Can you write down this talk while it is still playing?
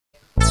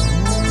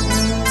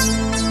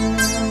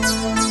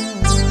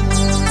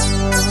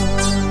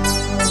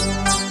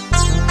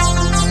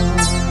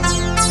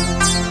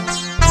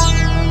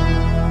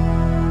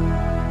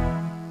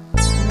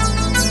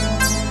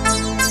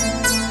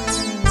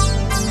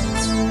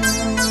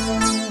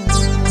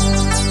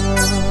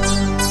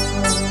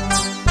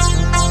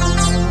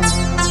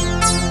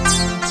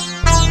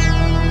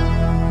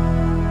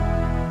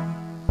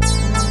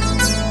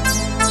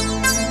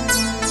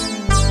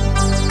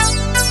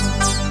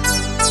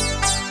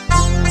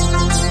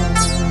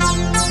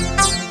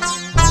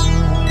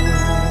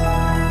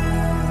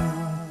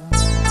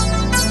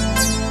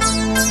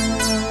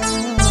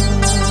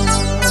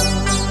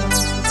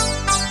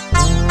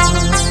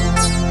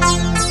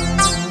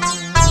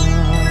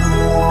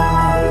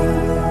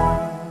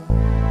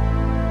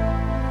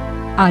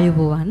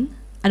Ayubowan,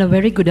 and a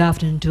very good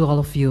afternoon to all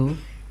of you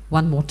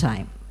one more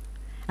time.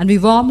 And we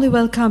warmly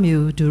welcome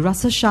you to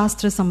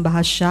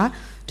Rasaushadhis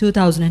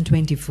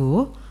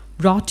 2024,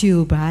 brought to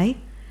you by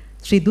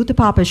Shree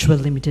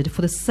Dhootapapeshwar Limited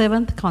for the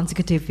 7th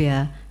consecutive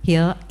year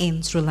here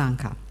in Sri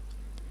Lanka.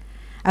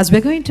 As we're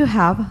going to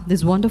have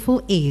this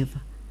wonderful eve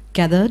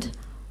gathered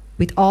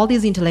with all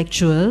these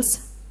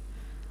intellectuals,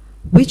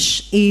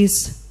 which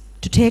is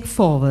to take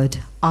forward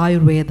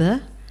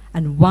Ayurveda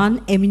and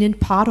one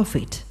eminent part of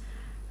it,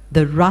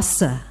 the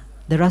rasa,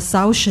 the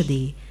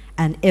Rasaushadhi,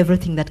 and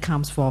everything that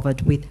comes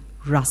forward with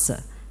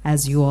rasa,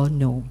 as you all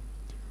know.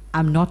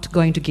 I'm not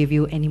going to give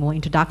you any more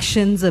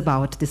introductions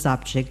about the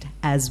subject,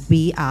 as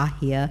we are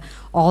here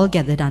all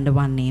gathered under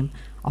one name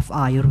of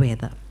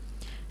Ayurveda.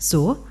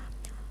 So,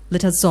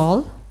 let us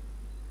all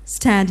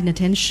stand in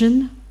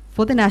attention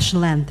for the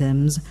national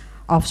anthems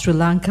of Sri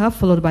Lanka,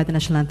 followed by the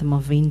national anthem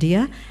of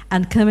India,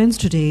 and commence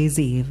today's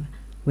eve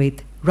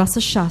with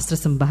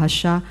Rasaushadhis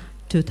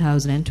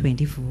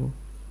 2024.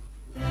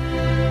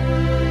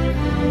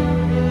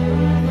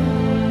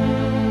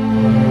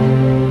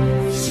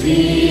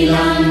 Sri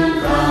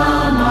Lanka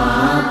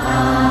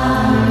Mata,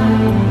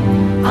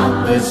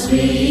 Apa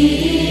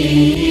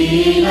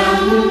Sri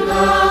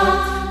Lanka,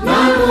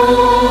 Namo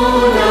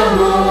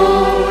Namo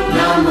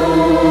Namo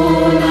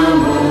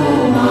Namo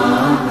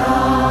Mata,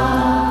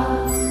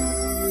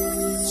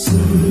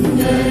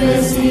 Sundara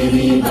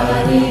Siri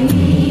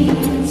Barini,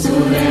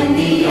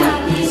 Surandi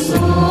Ati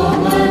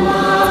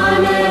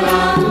Somamana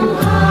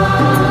Lanka,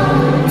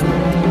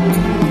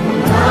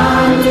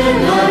 Raya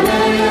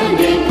Nalaya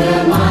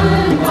Nekamal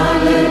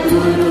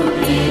Guru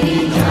Priri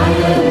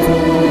Jaya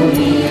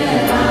Bhumiya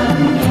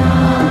Ramya,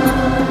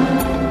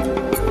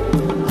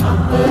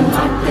 Apa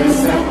Hatta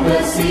Sapa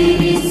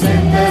Siri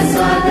Sata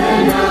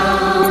Sadhana,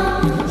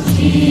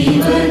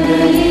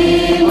 Jivanaye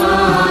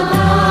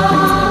Mata,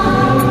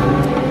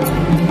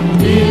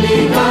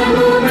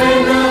 Diliganu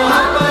Mena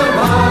Apa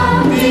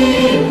Bhakti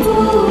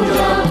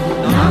Puja,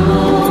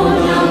 Namo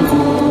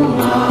Namo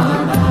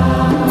Mata,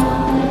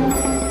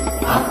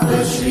 Apa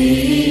Sri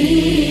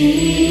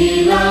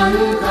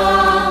Lanka,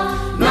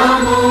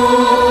 Namo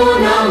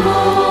Namo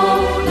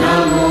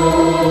Namo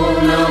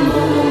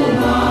Namo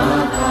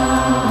Mata,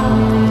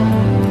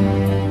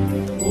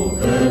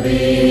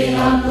 Upave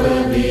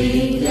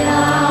Apavidya,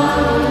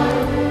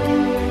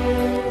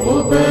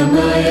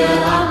 Upamaya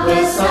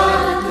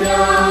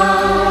Apasatya,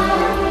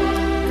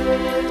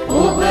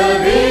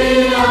 Upave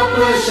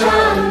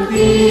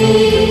Apashanti,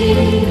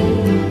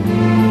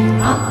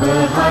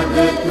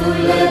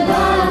 Apahadathula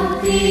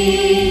Bhakti,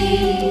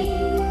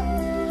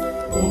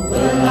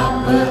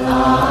 Apa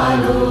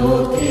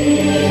aloke,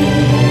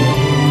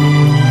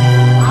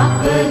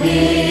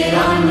 apage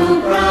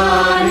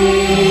anuprane,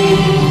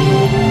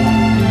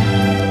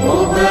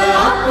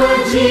 apa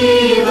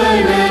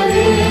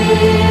jivanade,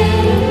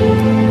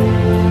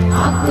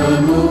 apa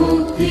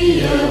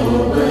muktiya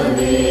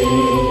obade,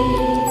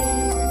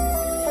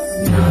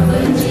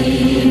 nava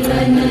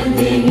jivana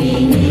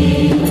denine,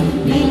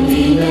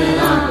 nindina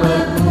apa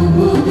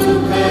kubudu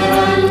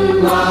karan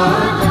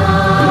mata.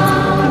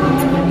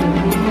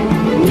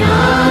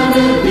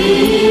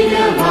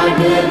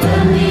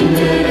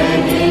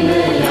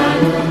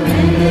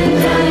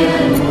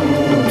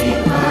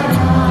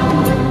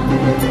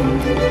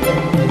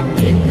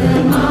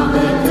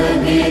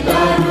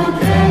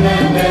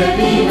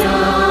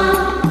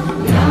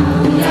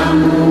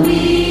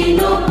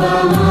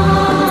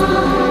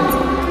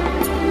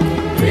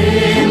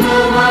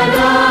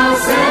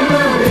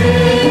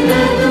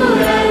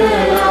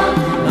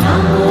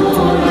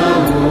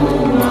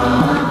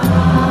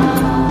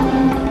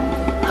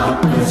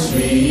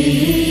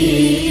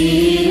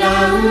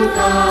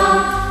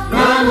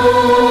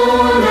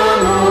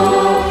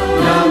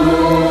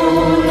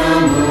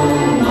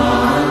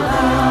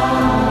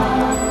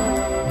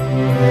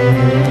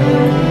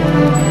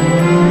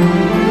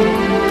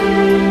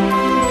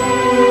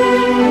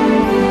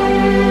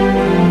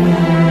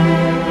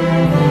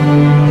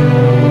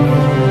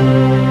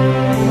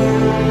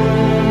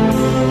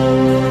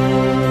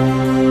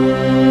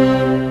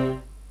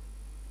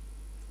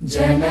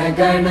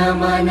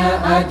 Jana Gana Mana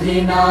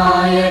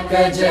अधिनायक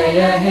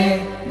जय हे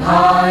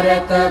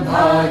भारत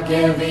भाग्य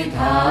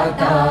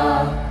विधाता,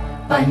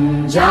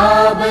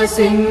 पंजाब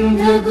सिंध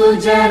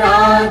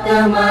गुजरात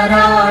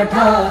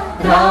मराठा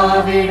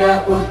द्राविड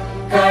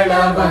उत्कल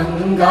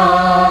बंगा,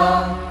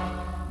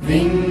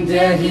 विंध्य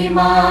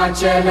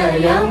हिमाचल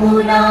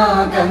यमुना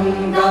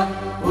गंगा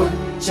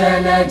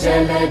उच्चल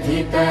जलधि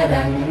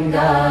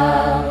तरंगा,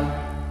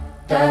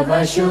 तव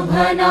शुभ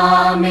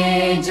नामे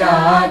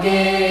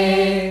जागे,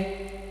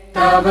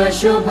 तव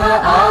शुभ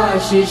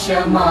आशीष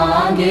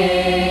मांगे,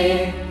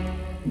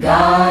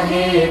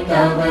 गाहे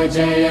तव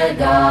जय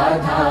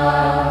गाथा,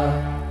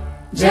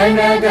 जन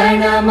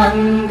गण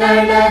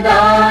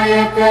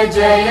मंगलदायक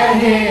जय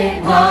हे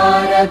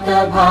भारत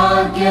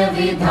भाग्य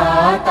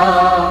विधाता,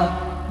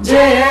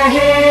 जय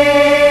हे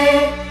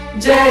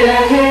जय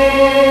हे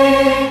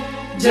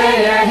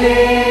जय हे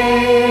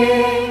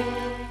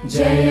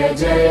जय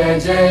जय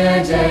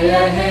जय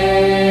जय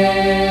हे.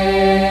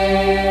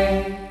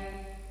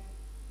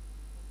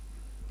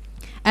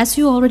 As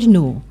you already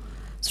know,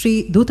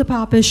 Shree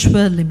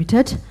Dhootapapeshwar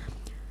Limited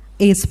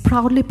is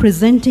proudly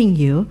presenting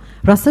you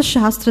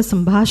Rasaushadhi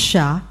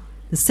Sambhashya,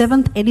 the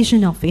 7th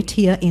edition of it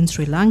here in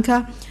Sri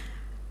Lanka,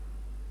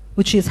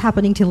 which is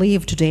happening till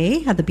eve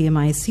today at the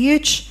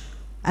BMICH,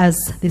 as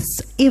this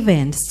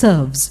event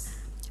serves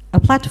a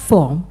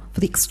platform for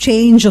the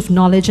exchange of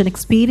knowledge and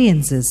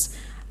experiences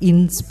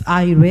in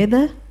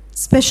Ayurveda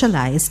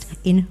specialized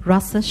in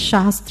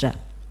Rasaushadhi.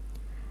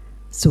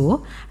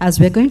 So, as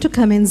we're going to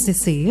commence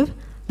this eve,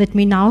 let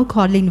me now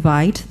cordially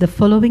invite the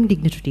following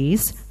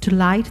dignitaries to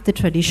light the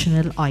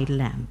traditional oil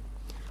lamp.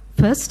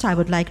 First, I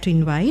would like to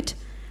invite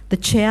the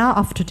chair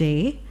of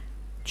today,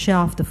 chair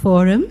of the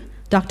forum,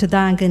 Dr.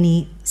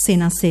 Dangani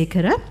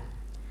Senasekara,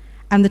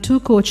 and the two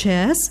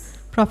co-chairs,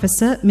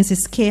 Professor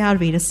Mrs. K.R.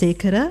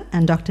 Veerasekara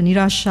and Dr.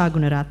 Nirasha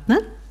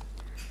Gunaratna.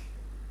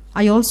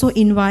 I also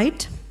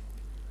invite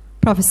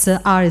Professor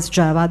R.S.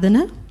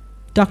 Jayavardhana,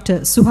 Dr.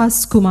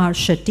 Suhas Kumar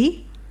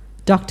Shetty,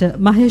 Dr.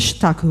 Mahesh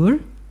Thakur,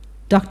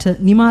 Dr.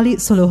 Nimali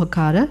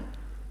Solohakara,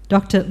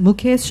 Dr.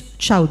 Mukesh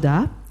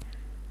Chowda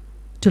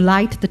to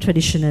light the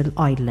traditional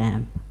oil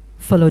lamp,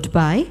 followed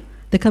by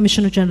the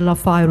Commissioner General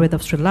of Ayurved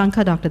of Sri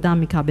Lanka, Dr.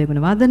 Dhammika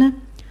Begunawardena,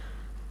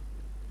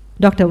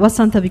 Dr.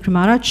 Vasantha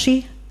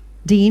Wickramarachchi,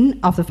 Dean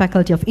of the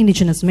Faculty of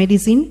Indigenous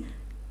Medicine,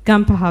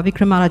 Gampaha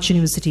Wickramarachchi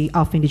University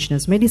of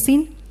Indigenous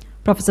Medicine,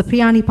 Professor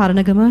Priyani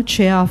Paranagama,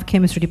 Chair of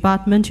Chemistry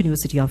Department,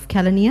 University of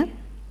Kelaniya,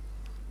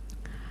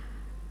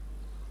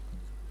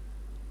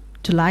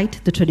 to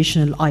light the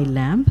traditional oil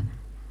lamp,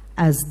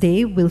 as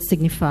they will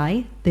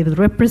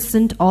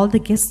represent all the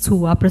guests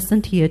who are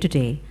present here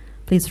today.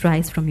 Please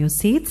rise from your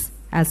seats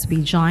as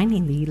we join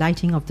in the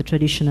lighting of the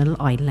traditional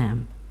oil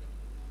lamp.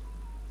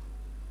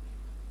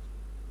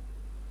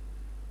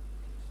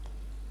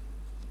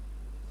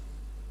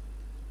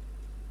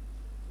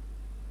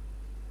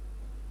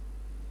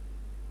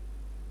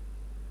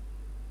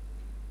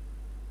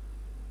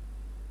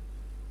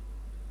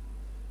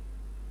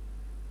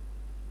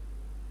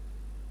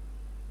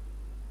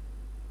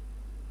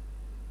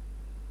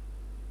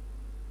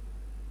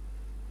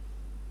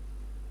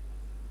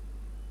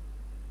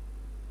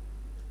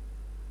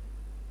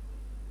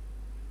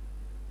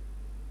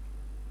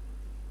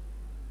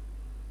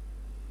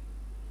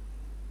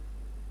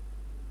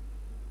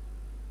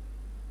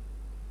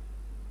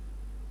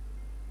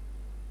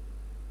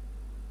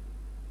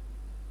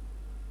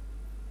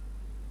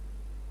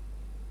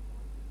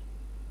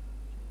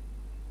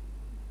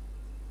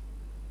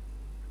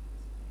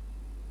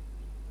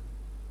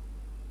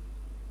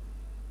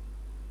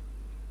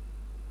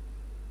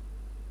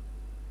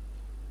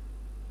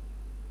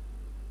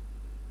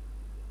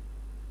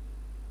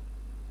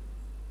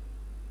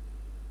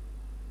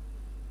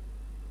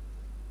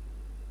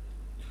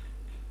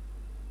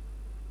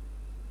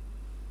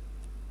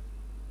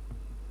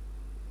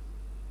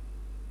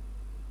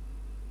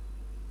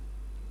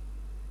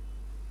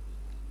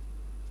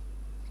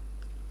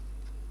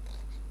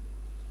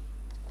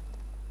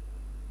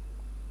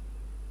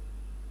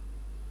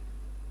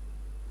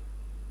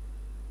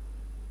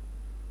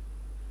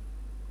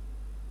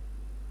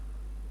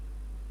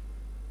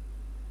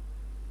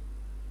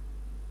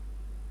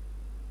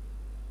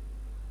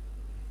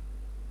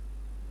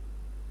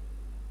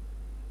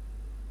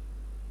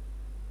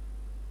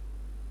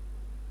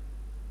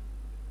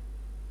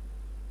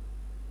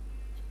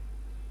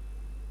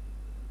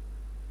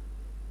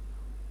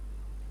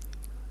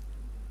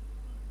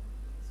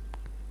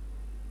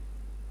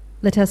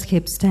 Let us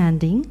keep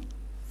standing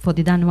for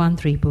the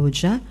Dhanvantri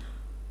Puja,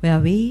 where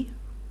we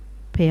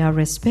pay our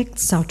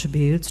respects, our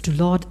tributes to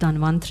Lord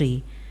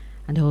Dhanvantri,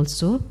 and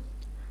also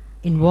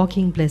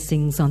invoking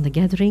blessings on the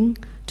gathering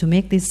to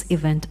make this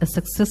event a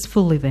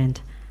successful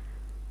event,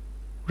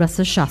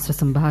 Rasaushadhi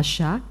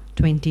Sambhashya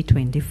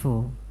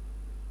 2024.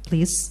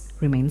 Please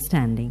remain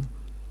standing.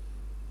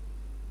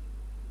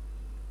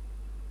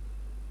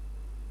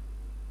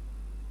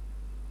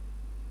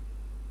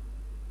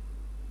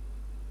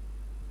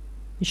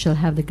 We shall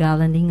have the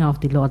garlanding of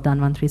the Lord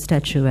Dhanvantri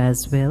statue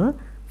as well,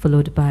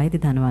 followed by the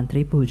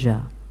Dhanvantri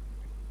Puja.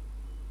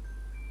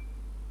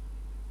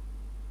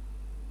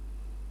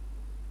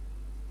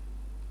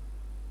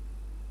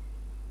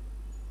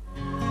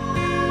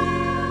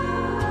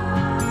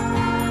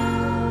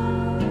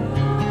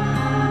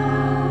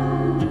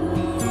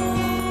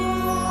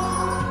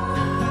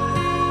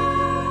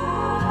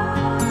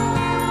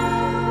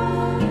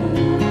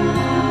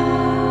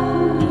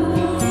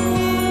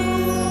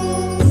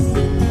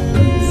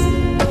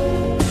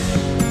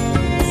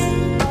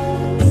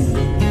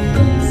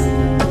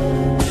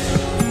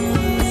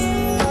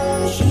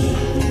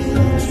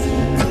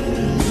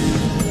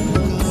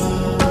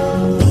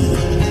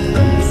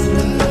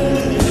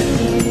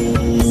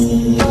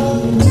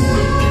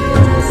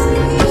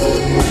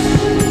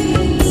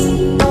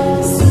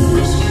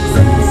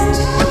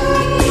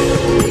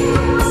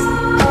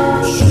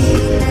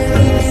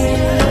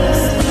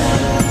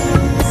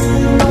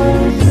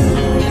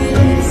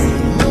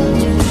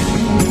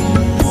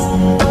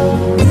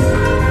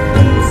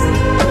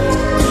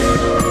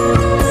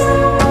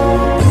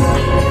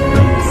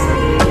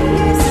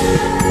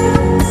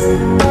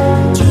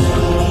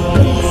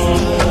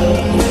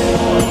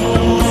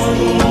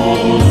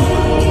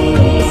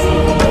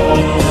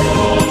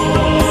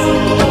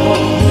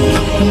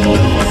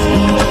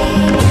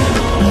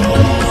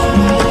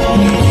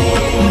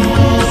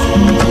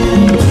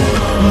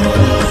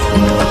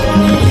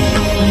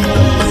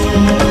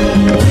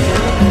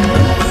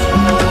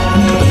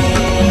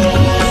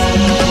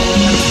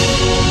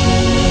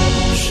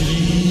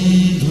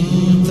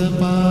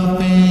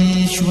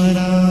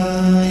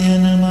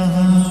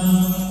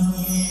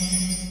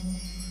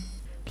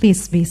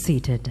 Please be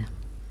seated.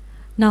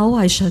 Now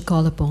I shall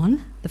call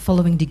upon the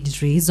following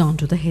dignitaries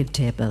onto the head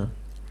table,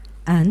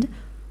 and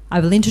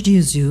I will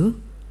introduce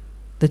you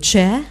the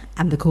chair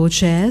and the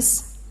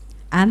co-chairs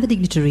and the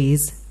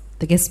dignitaries,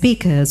 the guest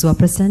speakers who are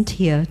present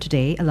here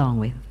today along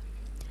with.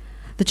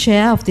 The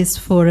chair of this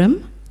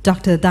forum,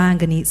 Dr.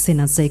 Dayangani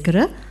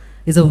Senasekara,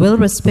 is a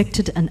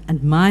well-respected and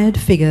admired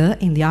figure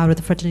in the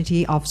Ayurveda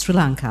fraternity of Sri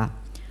Lanka.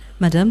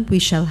 Madam, we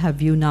shall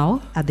have you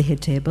now at the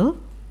head table.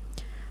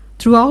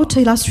 Throughout her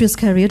illustrious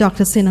career,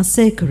 Dr.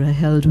 Senasekara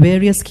held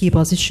various key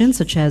positions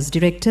such as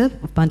Director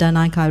of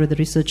Bandanayake Ayurveda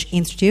Research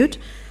Institute,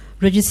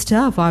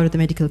 Registrar of Ayurveda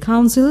Medical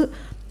Council,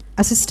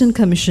 Assistant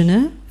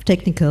Commissioner of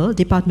Technical,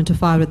 Department of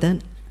Ayurveda,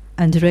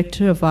 and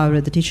Director of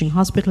Ayurveda Teaching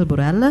Hospital,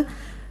 Borella.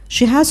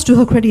 She has to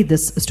her credit the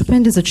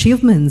stupendous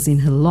achievements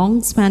in her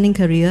long-spanning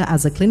career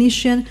as a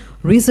clinician,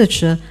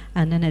 researcher,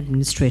 and an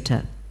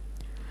administrator.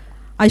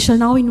 I shall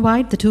now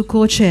invite the two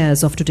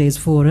co-chairs of today's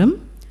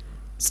forum,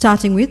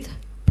 starting with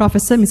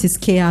Professor Mrs.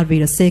 K.R.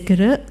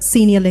 Veerasekara,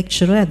 Senior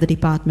Lecturer at the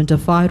Department of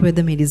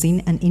Ayurveda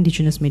Medicine and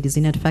Indigenous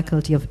Medicine at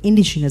Faculty of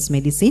Indigenous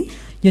Medicine,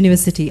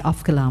 University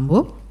of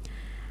Colombo,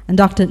 and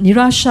Dr.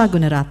 Nirasha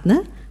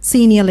Gunaratna,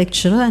 Senior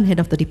Lecturer and Head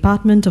of the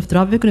Department of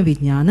Dravyaguna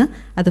Vijnana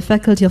at the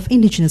Faculty of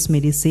Indigenous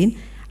Medicine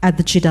at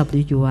the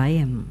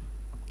GWUIM.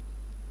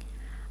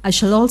 I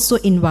shall also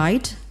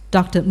invite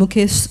Dr.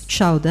 Mukesh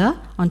Chowda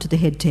onto the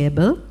head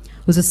table,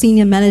 who is a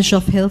Senior Manager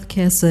of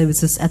Healthcare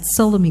Services at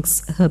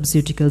Solomix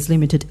Herbaceuticals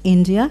Limited,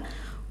 India,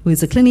 who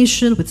is a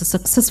clinician with a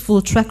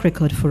successful track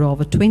record for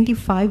over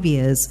 25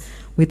 years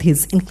with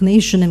his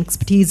inclination and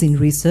expertise in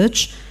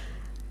research.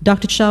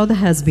 Dr. Chowda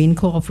has been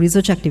co-op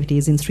research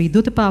activities in Shree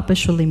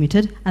Dhootapapeshwar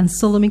Limited and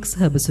Solomix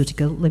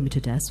Herbaceuticals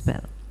Limited as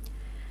well.